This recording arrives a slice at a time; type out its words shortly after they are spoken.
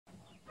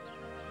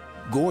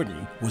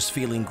Gordon was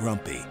feeling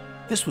grumpy.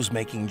 This was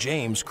making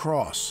James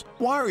cross.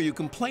 Why are you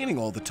complaining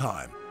all the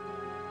time?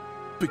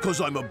 Because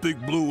I'm a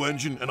big blue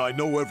engine and I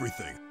know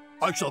everything.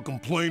 I shall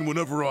complain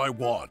whenever I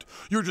want.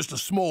 You're just a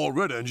small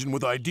red engine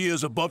with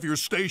ideas above your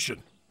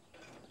station.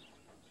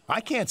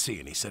 I can't see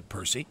any, said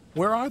Percy.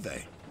 Where are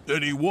they?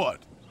 Any what?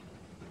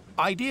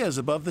 Ideas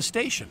above the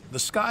station. The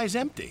sky's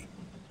empty.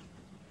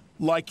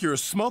 Like your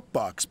smoke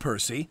box,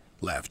 Percy,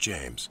 laughed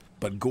James.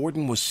 But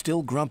Gordon was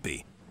still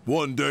grumpy.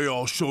 One day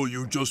I'll show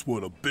you just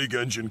what a big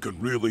engine can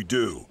really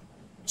do.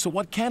 So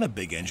what can a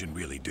big engine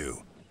really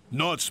do?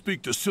 Not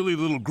speak to silly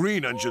little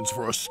green engines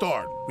for a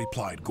start,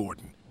 replied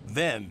Gordon.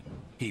 Then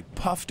he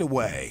puffed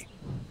away.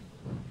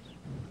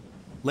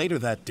 Later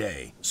that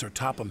day, Sir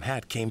Topham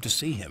Hatt came to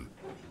see him.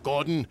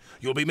 Gordon,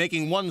 you'll be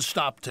making one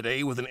stop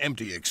today with an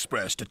empty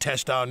express to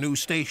test our new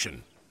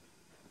station.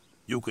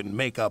 You can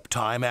make up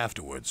time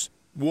afterwards.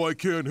 Why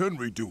can't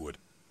Henry do it?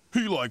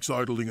 He likes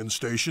idling in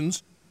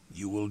stations.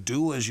 You will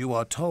do as you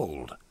are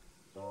told.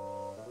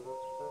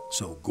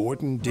 So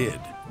Gordon did.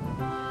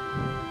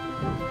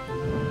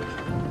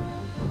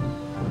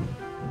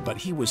 But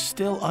he was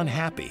still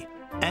unhappy,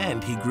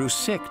 and he grew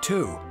sick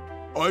too.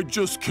 I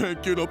just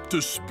can't get up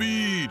to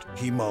speed,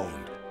 he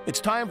moaned. It's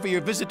time for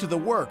your visit to the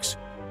works.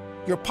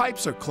 Your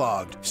pipes are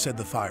clogged, said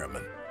the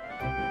fireman.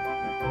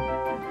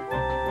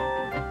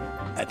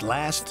 At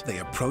last, they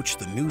approached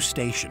the new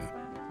station.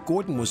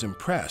 Gordon was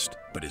impressed,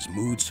 but his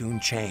mood soon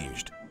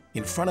changed.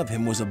 In front of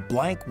him was a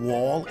blank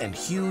wall and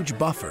huge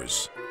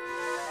buffers.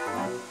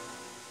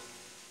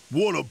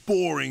 What a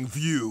boring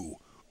view.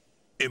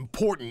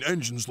 Important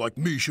engines like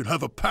me should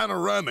have a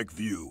panoramic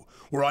view,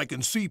 where I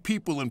can see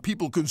people and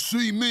people can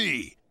see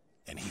me.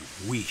 And he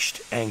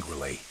wheezed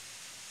angrily.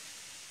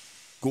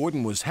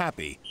 Gordon was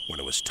happy when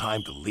it was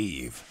time to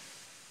leave.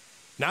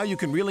 Now you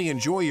can really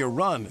enjoy your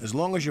run as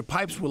long as your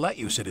pipes will let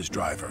you, said his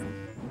driver.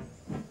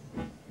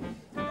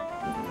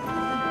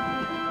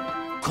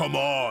 Come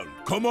on,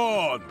 come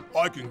on!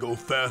 I can go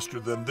faster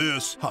than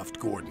this, huffed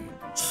Gordon.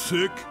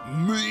 Sick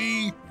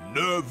me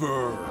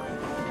never!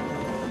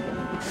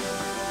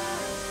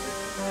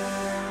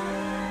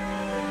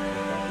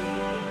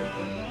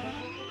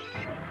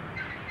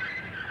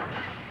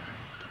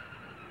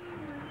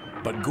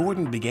 But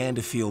Gordon began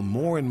to feel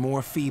more and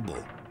more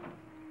feeble.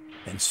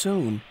 And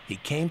soon, he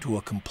came to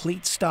a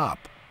complete stop.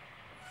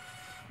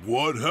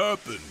 What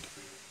happened?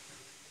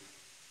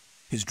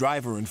 His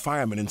driver and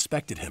fireman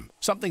inspected him.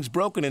 Something's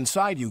broken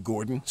inside you,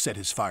 Gordon, said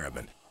his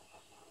fireman.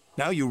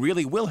 Now you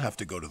really will have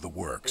to go to the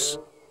works.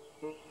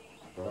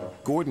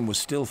 Gordon was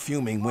still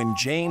fuming when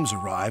James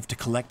arrived to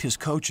collect his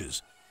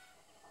coaches.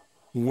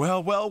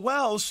 Well, well,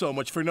 well, so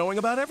much for knowing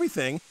about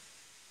everything.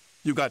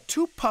 You got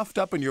too puffed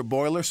up in your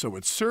boiler, so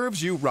it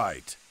serves you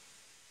right.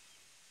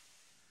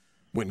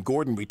 When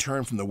Gordon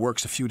returned from the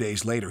works a few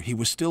days later, he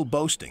was still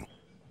boasting.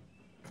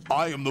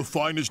 I am the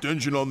finest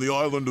engine on the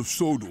island of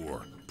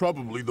Sodor,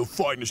 probably the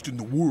finest in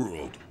the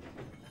world.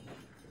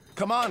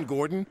 Come on,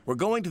 Gordon. We're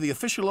going to the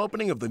official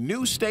opening of the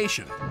new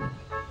station.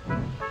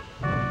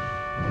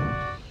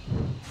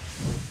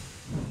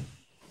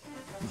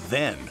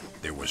 Then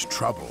there was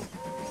trouble.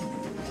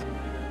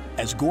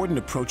 As Gordon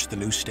approached the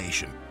new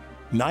station,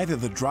 neither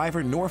the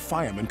driver nor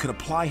fireman could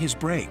apply his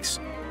brakes.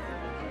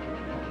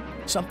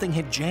 Something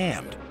had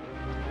jammed.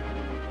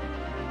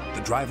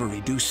 The driver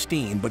reduced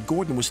steam, but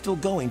Gordon was still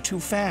going too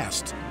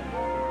fast.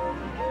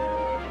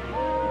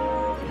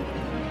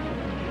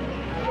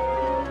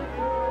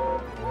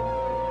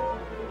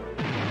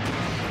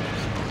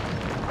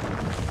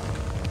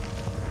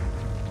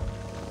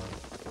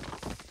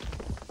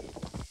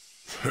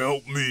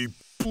 Help me,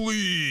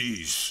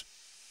 please.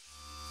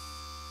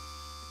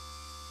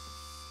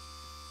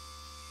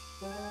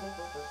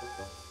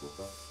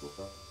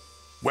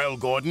 Well,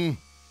 Gordon,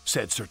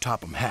 said Sir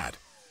Topham Hatt,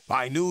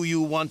 I knew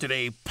you wanted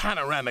a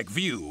panoramic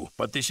view,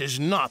 but this is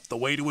not the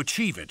way to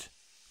achieve it.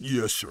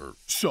 Yes, sir.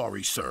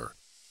 Sorry, sir.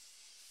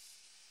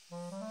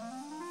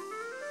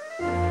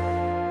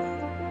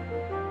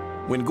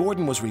 When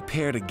Gordon was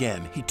repaired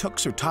again, he took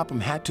Sir Topham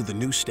Hatt to the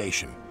new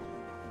station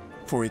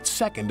for its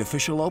second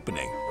official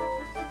opening.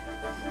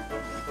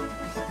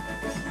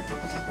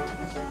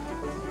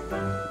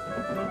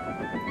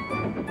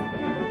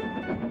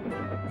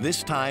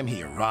 This time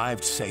he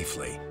arrived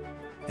safely,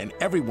 and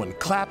everyone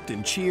clapped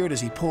and cheered as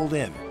he pulled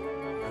in.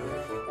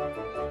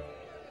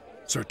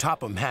 Sir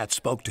Topham Hatt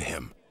spoke to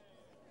him.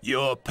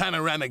 Your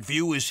panoramic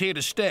view is here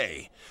to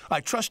stay. I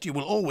trust you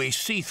will always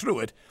see through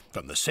it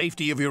from the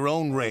safety of your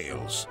own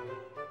rails.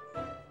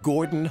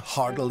 Gordon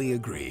heartily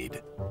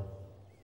agreed.